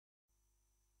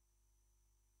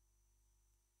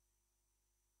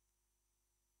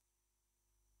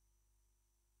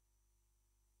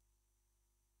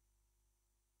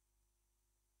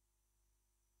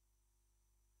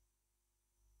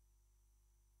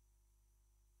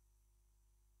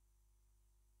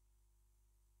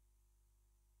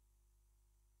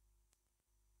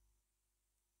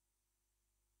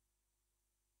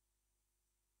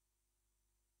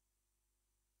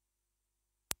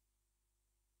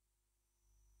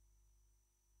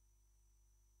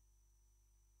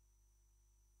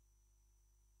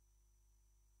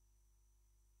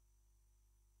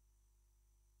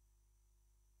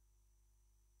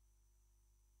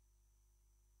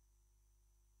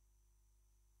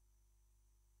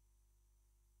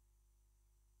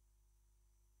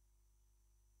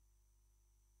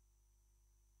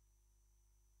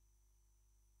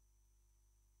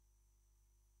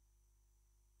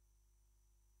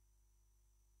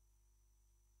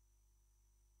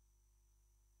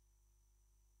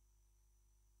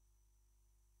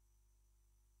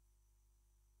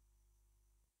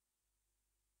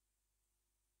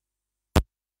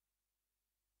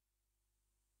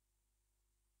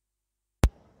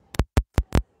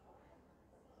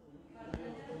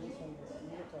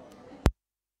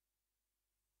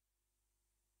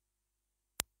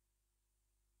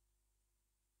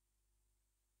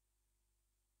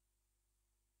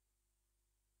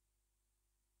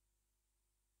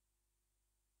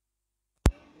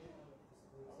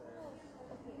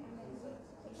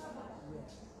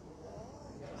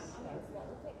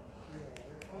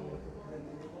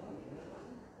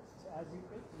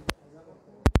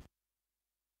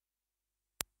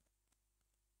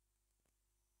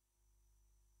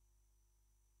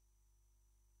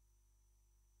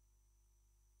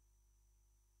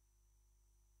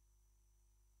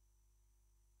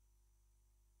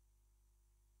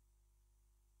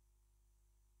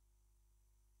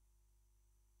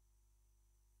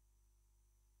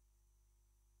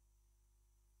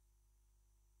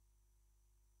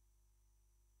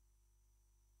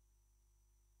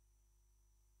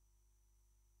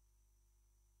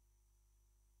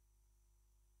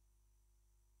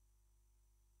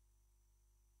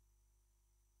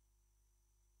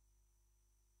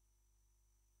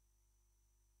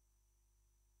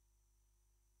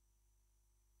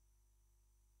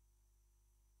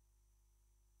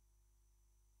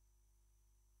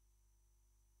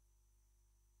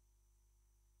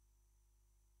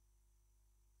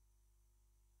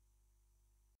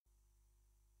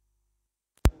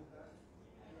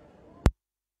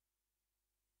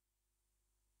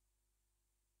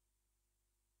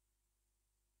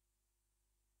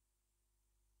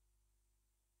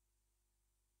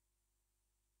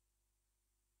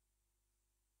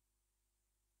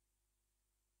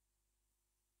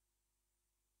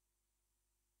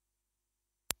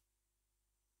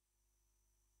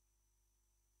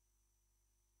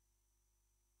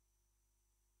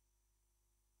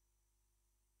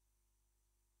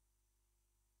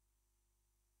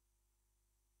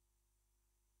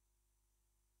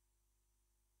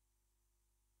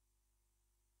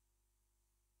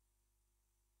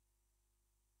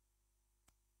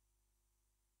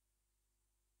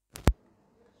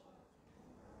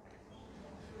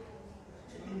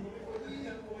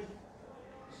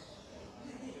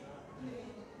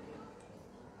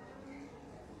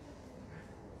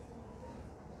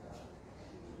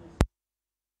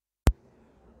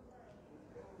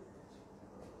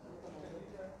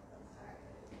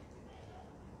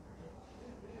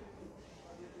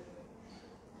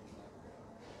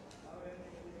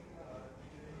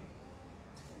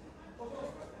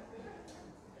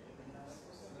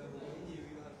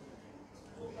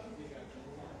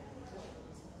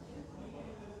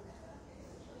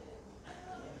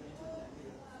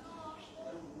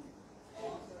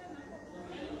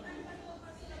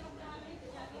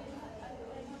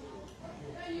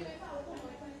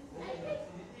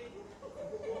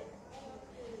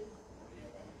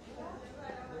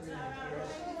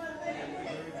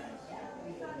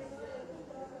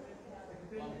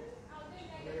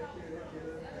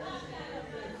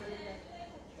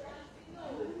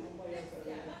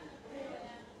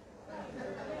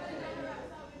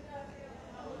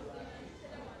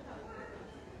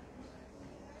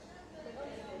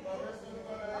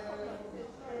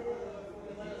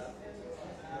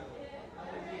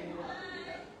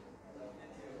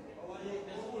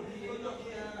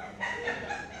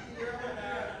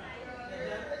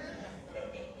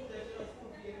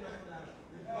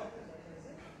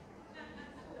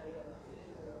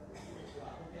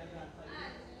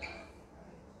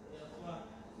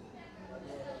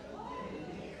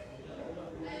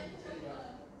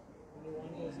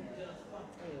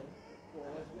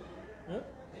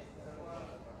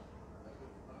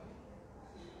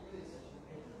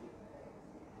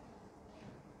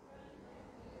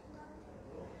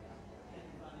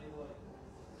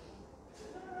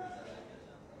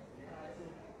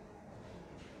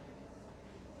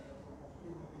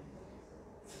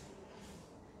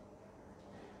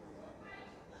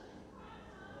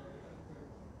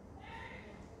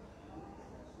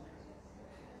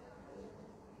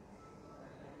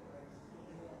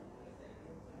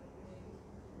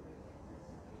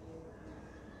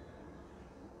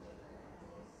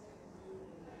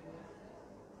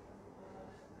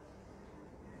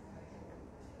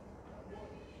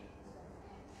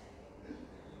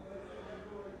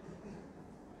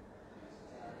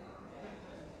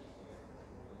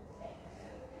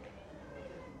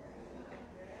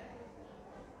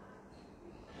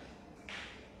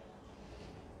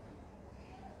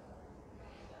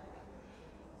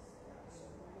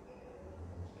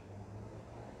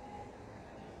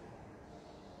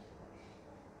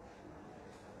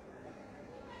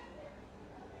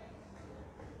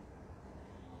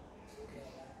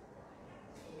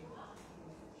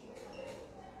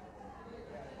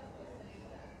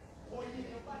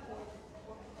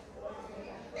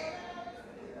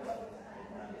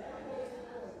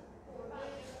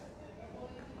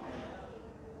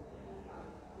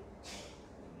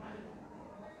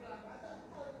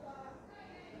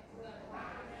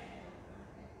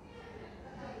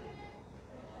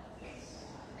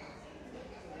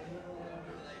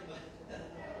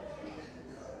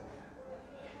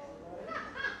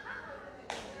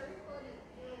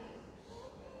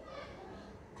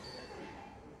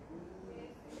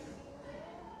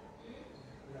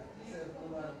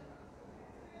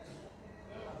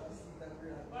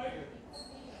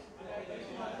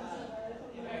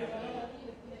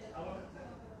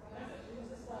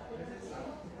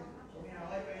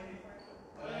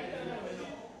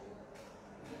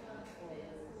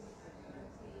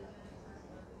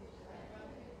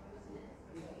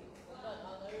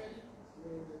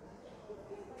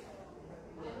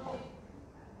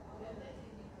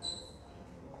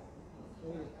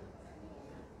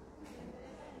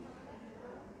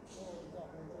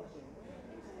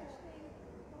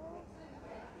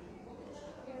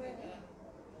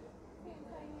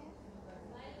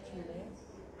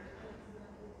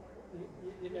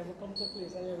come to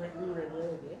place and you're ready already.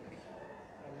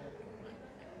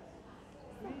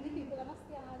 Some of the people are must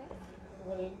be on it.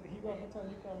 Well, he got to tell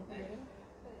you come to me.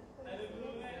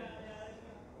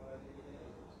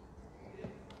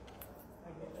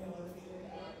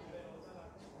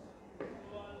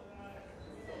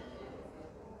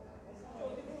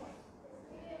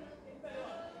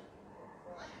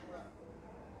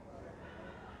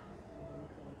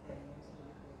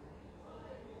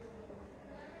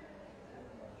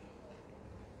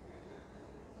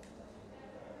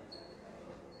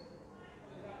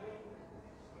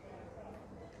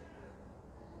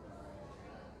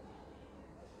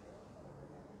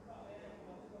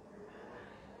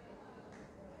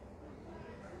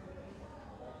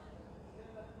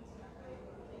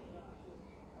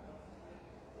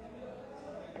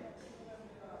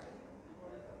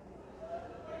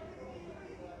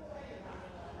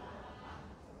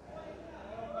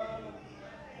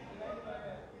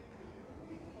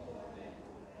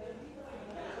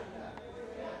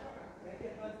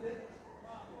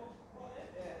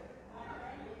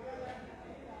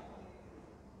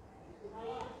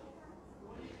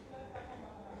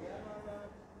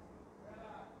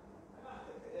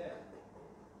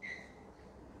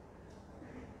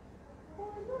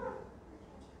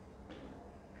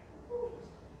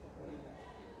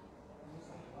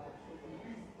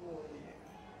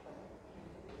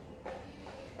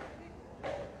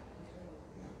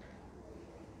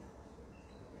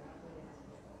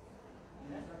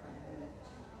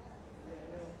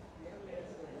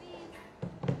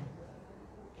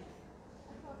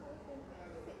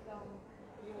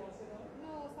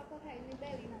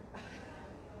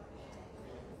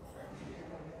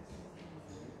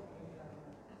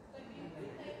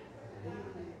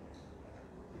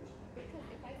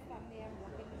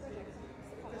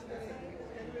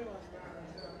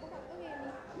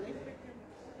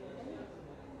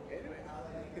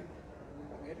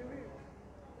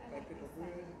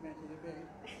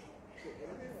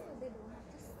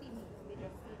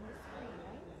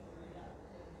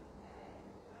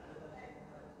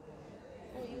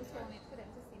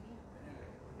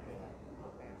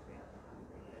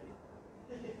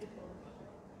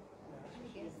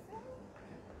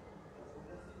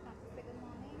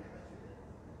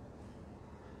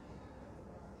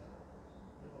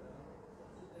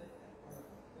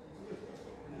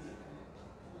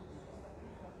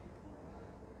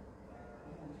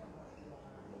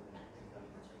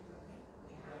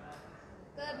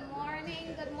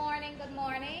 Good morning, good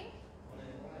morning.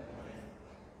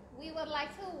 We would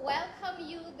like to welcome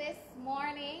you this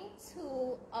morning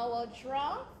to our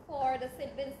draw for the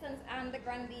St. Vincent and the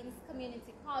Grenadines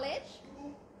Community College.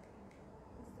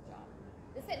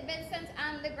 The St. Vincent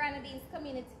and the Grenadines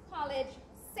Community College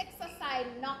six-a-side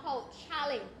knockout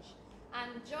challenge.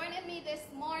 And joining me this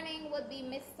morning would be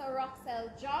Mr. Roxell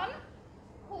John,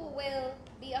 who will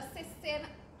be assisting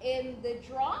in the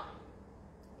draw.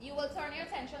 You will turn your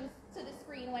attention to the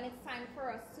screen when it's time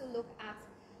for us to look at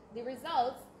the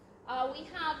results. We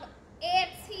have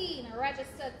 18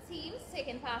 registered teams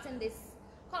taking part in this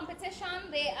competition.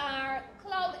 They are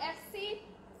Cloud FC,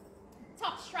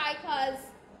 Top Strikers,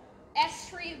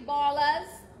 S3 Ballers,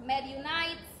 Med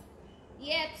Unite,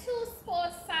 Year 2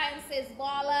 Sports Sciences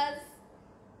Ballers,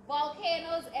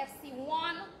 Volcanoes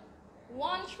FC1,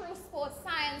 One True Sports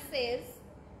Sciences,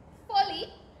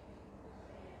 Fully,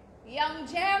 Young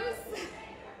Gems,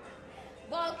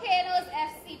 Volcanoes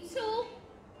FC2,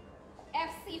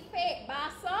 FC Fate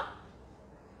Bassa,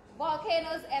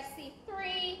 Volcanoes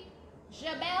FC3,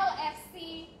 Jabel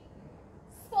FC,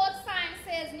 Sports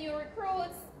Sciences New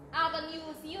Recruits,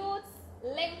 Avenues Youths,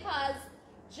 Linkers,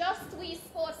 Just We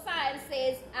Sports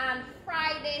Sciences, and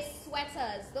Friday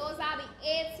Sweaters. Those are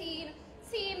the 18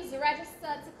 teams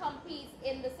registered to compete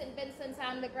in the St. Vincent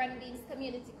and the Grenadines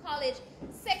Community College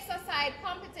six-a-side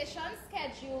competition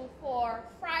scheduled for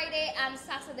Friday and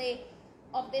Saturday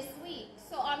of this week.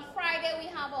 So on Friday we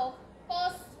have our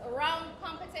first round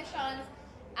competitions,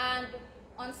 and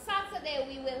on Saturday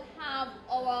we will have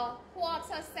our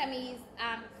quarter semis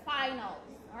and finals.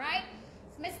 All right,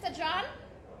 so Mr. John,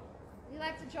 would you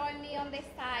like to join me on this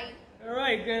side? All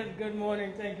right, good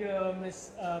morning. Thank you,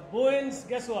 Miss Bowens.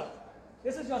 Guess what?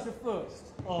 This is just the first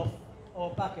of our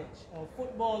package, our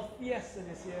football fiesta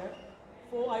this year.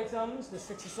 4 items, the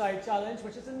six-a-side challenge,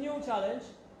 which is a new challenge.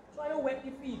 Try to wet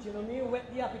your feet, you know what I mean?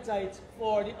 Whet the appetite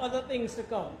for the other things to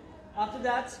come. After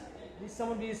that,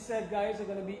 some of these said guys are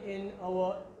going to be in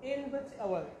our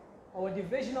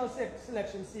divisional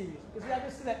selection series, because we have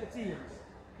to select the teams,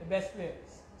 the best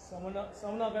players. Some are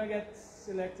not going to get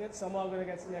selected, some are going to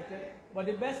get selected, but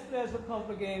the best players will come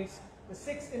against the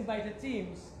 6 invited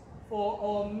teams for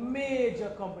our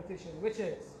major competition, which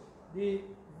is the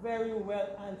very well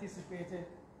anticipated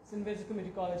St. Vincent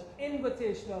Community College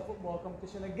Invitational Football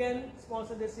Competition, again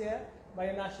sponsored this year by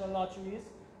the National Lotteries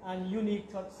and Unique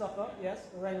Soccer. Yes,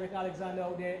 Renwick Alexander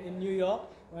out there in New York.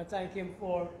 I want to thank him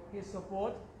for his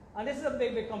support. And this is a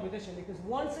big, big competition because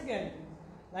once again,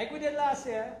 like we did last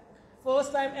year,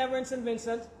 first time ever in St.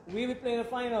 Vincent, we will be playing the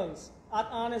finals at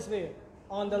Arnesville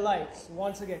on the lights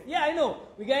once again. Yeah, I know.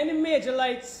 We're getting the major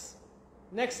lights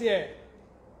next year.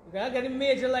 We're going to get the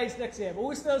major lights next year, but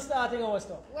we're still starting our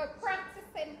stuff. We're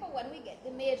practicing for when we get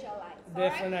the major lights.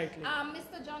 Definitely. Right?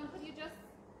 Mr. John, could you just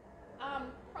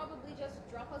probably just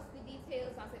drop us the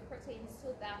details as it pertains to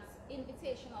that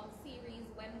invitational series?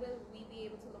 When will we be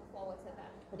able to look forward to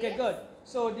that? Okay, yes? Good.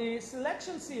 So the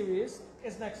selection series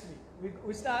is next week.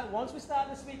 Once we start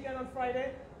this weekend on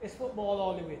Friday, it's football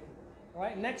all the way through. All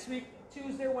right. Next week,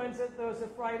 Tuesday, Wednesday, Thursday,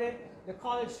 Friday, the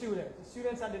college students, the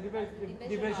students at the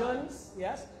divisions,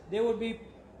 yes, they will be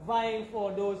vying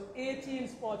for those 18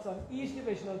 spots on each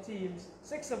divisional teams,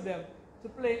 6 of them, to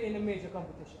play in the major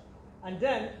competition. And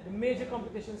then the major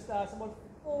competition starts about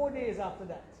 4 days after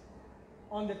that,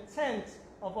 on the 10th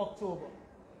of October.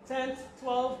 10th,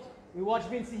 12th, we watch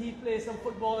Vincy Heath play some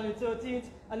football on the 13th,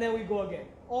 and then we go again.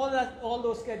 All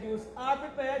those schedules are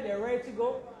prepared, they're ready to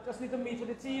go. Just need to meet with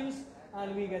the teams,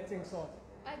 and we get things sorted.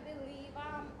 I believe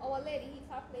our Lady Heat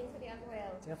are playing today as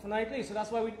well. Definitely. So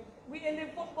that's why we in the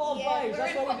football vibes. We're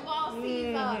that's in football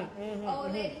season. Our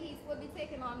Lady Heat will be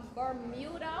taking on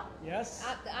Bermuda. Yes.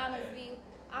 At the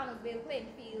Arnesville playing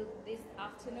field this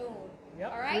afternoon.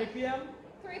 Yep. All right. 3 p.m.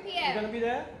 3 p.m. You gonna be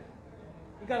there?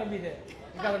 You gotta be there.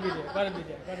 You gotta be there. Gotta be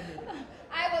there. Gotta be there.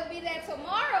 I will be there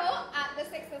tomorrow at the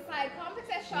six-a-side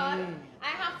competition. I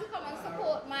have to come and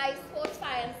support my sports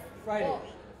science.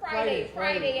 Friday,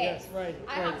 yes. Friday.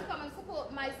 I have to come and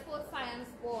support my sports science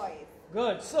boys.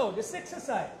 Good. So the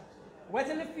 6-a-side, wet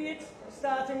in the feet,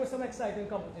 starting with some exciting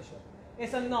competition.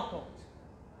 It's a knockout.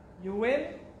 You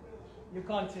win, you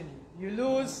continue. You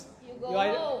lose, you go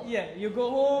home. Yeah, you go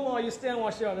home or you stay and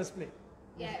watch the others play.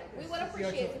 Yeah, we would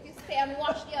appreciate if you stay and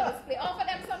watch the others play. Offer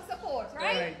them some support,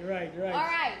 right? Right. All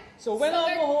right. So when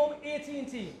I go home, 18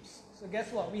 teams. So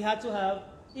guess what? We had to have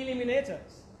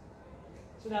eliminators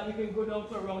so that we can go down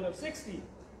to a round of 16.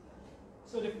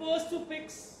 So the first 2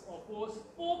 picks, or first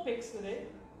 4 picks today,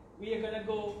 we are going to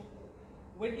go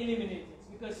with eliminators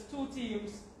because 2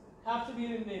 teams have to be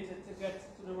eliminated to get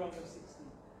to the round of 16.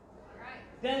 All right.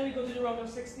 Then we go to the round of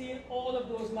 16. All of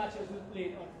those matches will be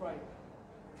played on Friday.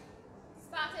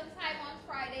 Starting time on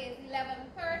Friday is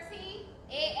 11:30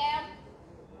 a.m.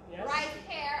 Yes. Right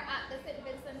here at the St.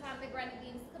 Vincent and the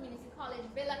Grenadines Community College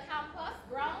Villa Campus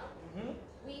ground.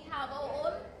 We have our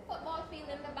own football field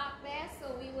in the back there,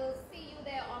 so we will see you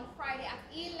there on Friday at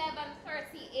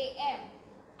 11:30 a.m.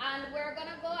 And we're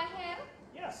gonna go ahead.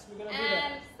 Yes, we're gonna do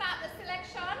that. And start the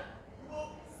selection.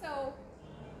 So.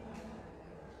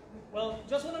 Well,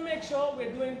 just want to make sure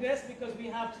we're doing this because we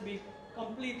have to be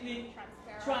completely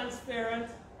transparent,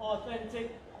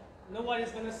 authentic.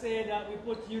 Nobody's going to say that we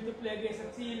put you to play against a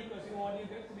team because we want you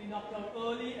to be knocked out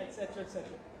early, etc., etc.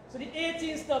 So the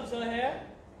 18 stubs are here.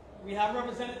 We have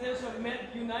representatives from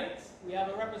Met Unite. We have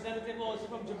a representative also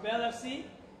from Jabel FC.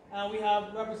 And we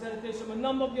have representatives from a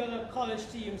number of the other college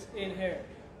teams in here.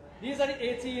 These are the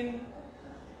 18.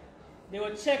 They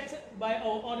were checked by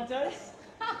our auditors.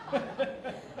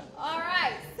 All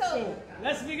right. So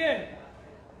let's begin.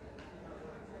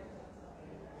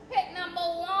 Pick number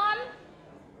 1.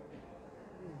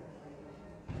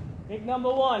 Pick number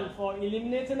 1 for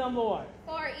eliminator number 1.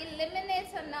 For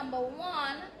eliminator number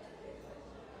 1,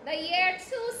 the year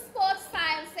 2 sports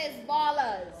sciences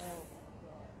ballers.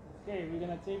 Okay, we're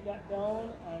going to take that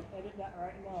down and edit that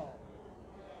right now.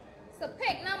 So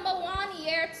pick number 1,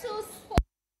 year 2 sports.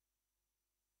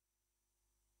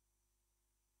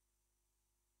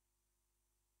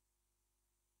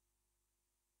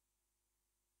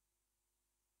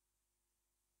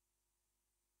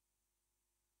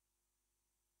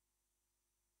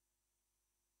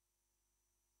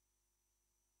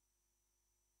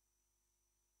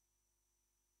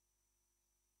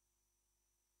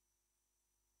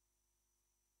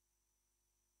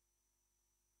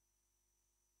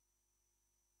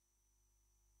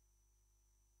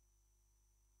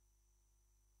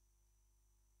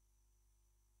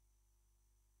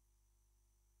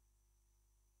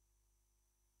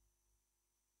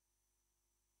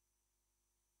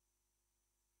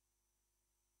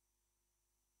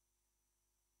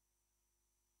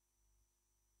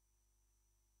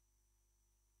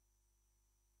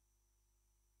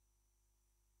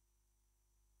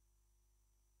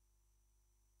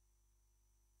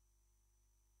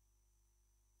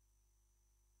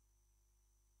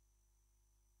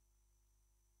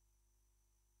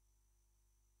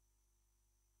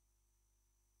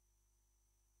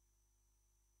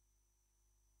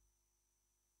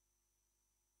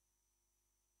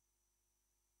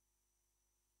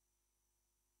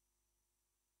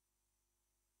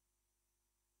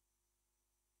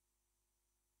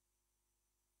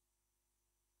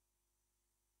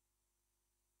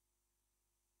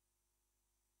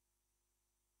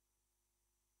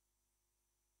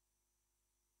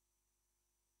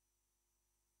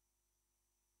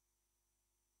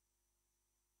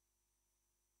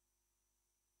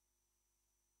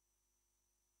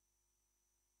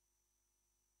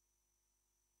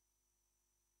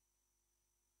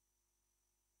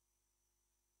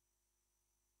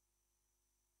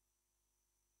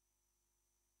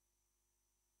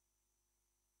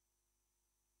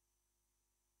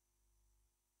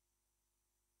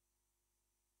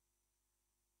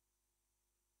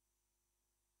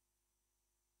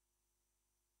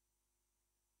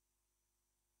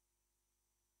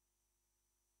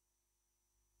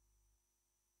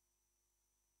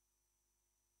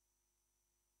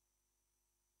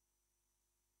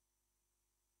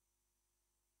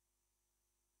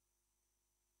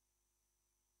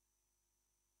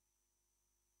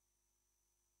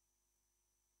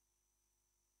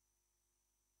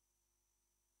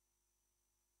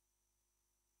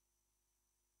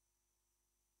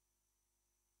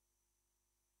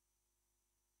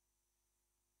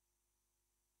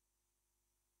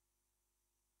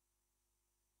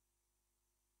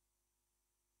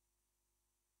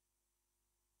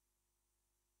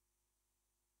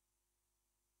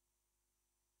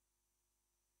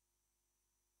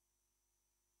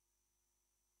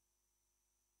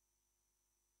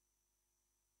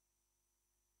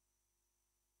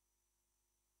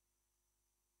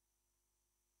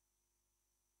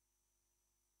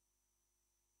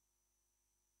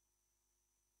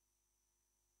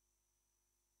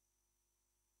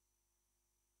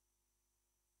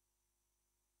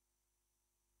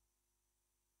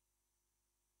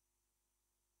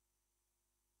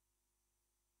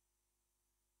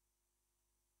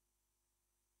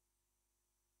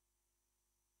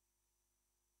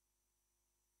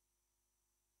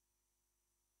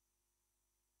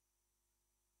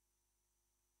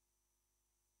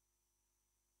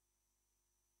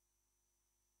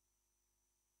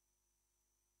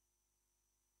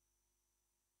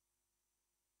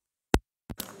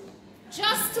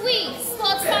 Just Tweet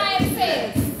Sports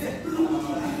Sciences.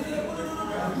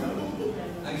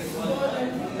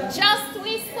 Just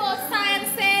Tweet Sports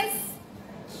Sciences.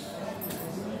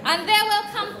 And they will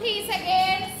compete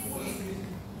against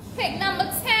pick number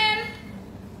 10,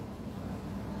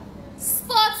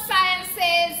 Sports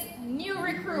Sciences New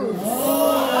Recruits.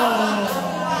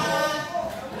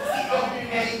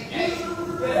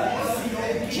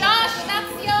 Josh,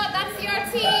 that's your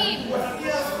team.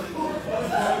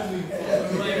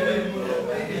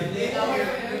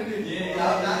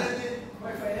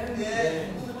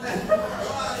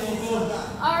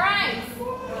 All right.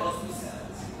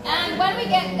 And when we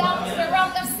get down to the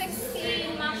round of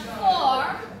 16, match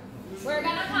 4, we're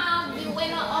going to have the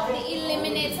winner of the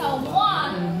Eliminator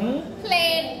 1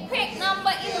 playing pick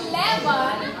number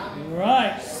 11.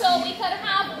 Right. So we could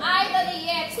have either the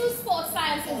Year 2 Sports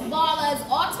Sciences ballers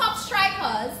or top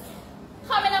strikers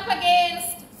coming up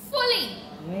against Fully.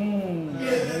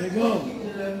 There we go.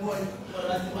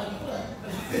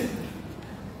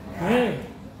 Okay.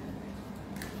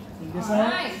 All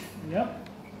right. Yep.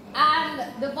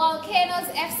 And the Volcanoes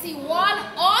FC 1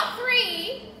 or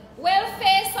 3 will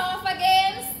face off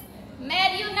against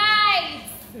Med Unite.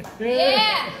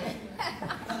 Yeah.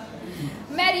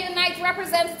 Med Unite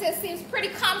representative seems pretty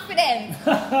confident.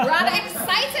 Rather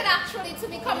excited actually to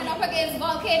be coming up against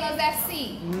Volcanoes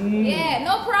FC. Yeah,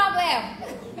 no problem.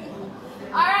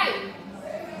 All right.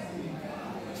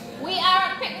 We are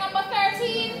at pick number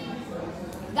 13.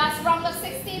 That's round of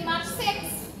 16, match 6.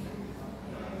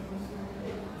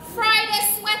 Friday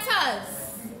Sweaters.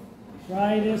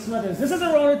 Friday Sweaters. This is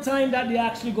around the time that they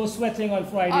actually go sweating on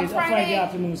Fridays, Friday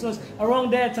afternoon. So it's around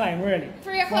their time, really.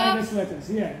 3 o'clock? Friday Sweaters,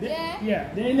 yeah.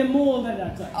 They're in the mold at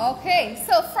that time. Okay,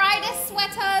 so Friday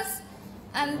Sweaters,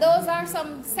 and those are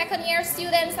some second-year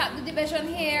students at the division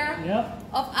here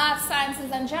of Arts,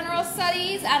 Sciences, and General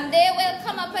Studies, and they will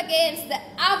come up against the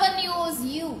Avenues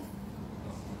Youth.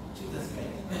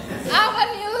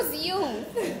 Avenues Youth.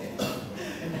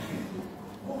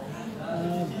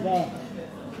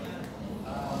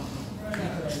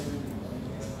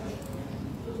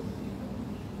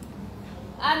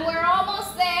 And we're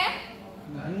almost there.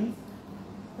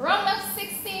 Round of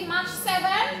 16, match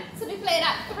 7, to be played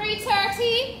at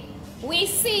 3:30. We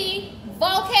see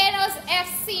Volcanoes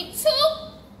FC 2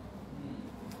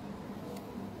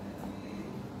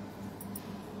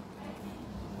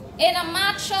 in a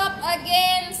matchup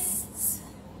against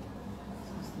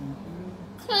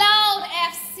Cloud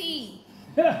FC.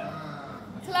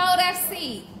 Cloud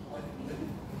FC.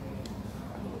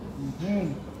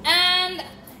 And,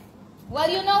 well,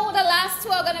 you know who the last 2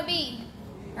 are going to be,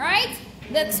 right?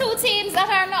 The 2 teams that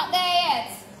are not there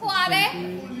yet. Who are they?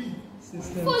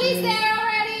 Fully's there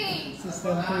already.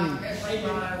 System 3.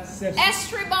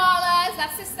 S3 ballers,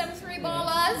 that's System 3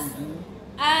 ballers.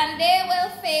 And they will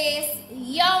face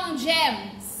Young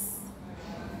Gems.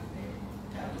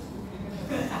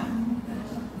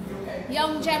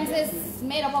 Young Gems is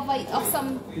made up of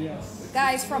some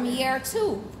guys from year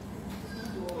 2.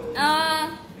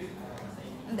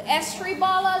 The S3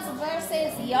 ballers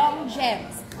versus Young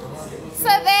Gems. So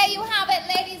there you have it,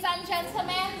 ladies and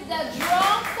gentlemen. The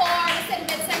draw for the St.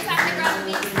 Vincent and the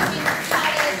Grenadines Community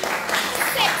College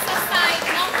 6-a-side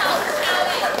knockout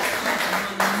challenge.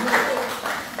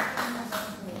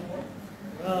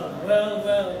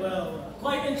 Well.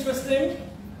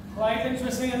 Quite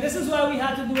interesting. And this is why we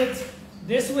had to do it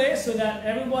this way, so that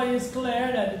everybody is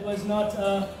clear that it was not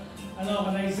an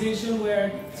organization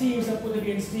where teams are put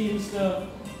against teams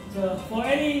for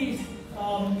any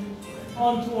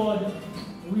untoward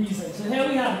reason. So here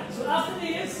we have it. So after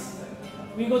this,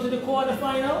 we go to the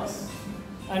quarterfinals,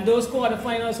 and those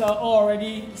quarterfinals are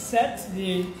already set.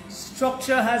 The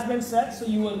structure has been set, so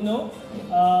you will know.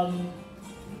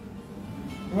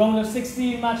 Round of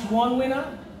 16, match 1 winner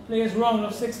plays round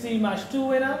of 16, match 2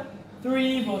 winner.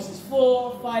 3 versus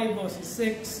 4, 5 versus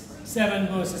 6, 7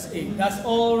 versus 8. That's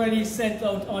already sent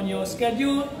out on your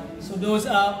schedule, so those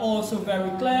are also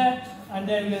very clear. And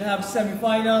then we'll have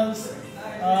semi-finals,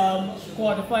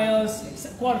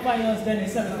 quarterfinals, then the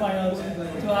semi-finals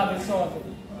to have it sorted.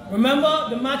 Remember,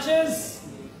 the matches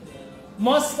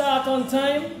must start on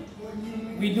time.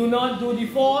 We do not do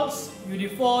defaults. You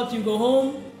default, you go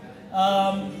home.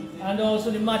 And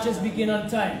also the matches begin on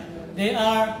time. They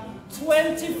are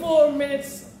 24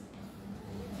 minutes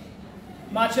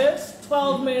matches,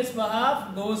 12 minutes per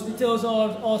half. Those details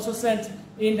are also sent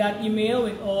in that email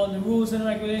with all the rules and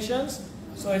regulations.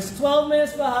 So it's 12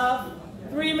 minutes per half,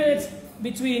 3 minutes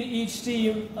between each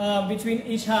team, between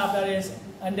each half that is,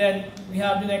 and then we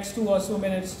have the next 2 or so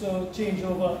minutes to change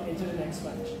over into the next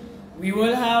match. We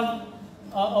will have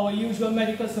our usual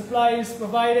medical supplies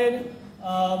provided,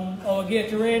 our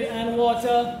Gatorade and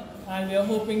water, and we are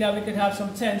hoping that we could have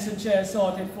some tents and chairs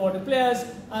sorted for the players,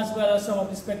 as well as some of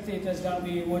the spectators that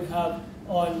we would have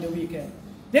on the weekend.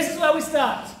 This is where we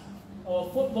start, our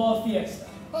football fiesta.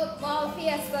 Football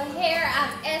fiesta here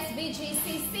at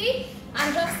SVGCC.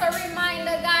 And just a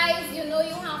reminder, guys, you know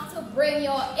you have to bring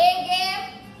your A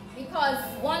game, because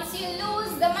once you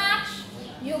lose the match,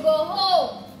 you go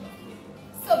home.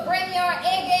 So bring your A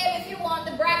game if you want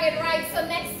the bragging rights. So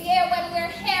next year when we're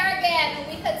here again,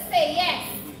 we could say, yes,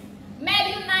 Med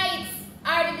Unites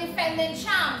are the defending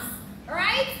champs,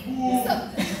 right? So,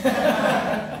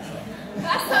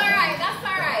 that's all right, that's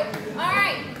all right. All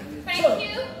right, thank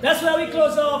you. That's where we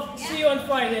close off. Yeah. See you on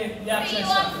Friday. See you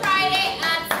on Friday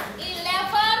at 11.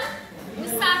 We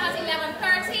start at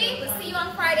 11:30. We'll see you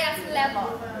on Friday at 11.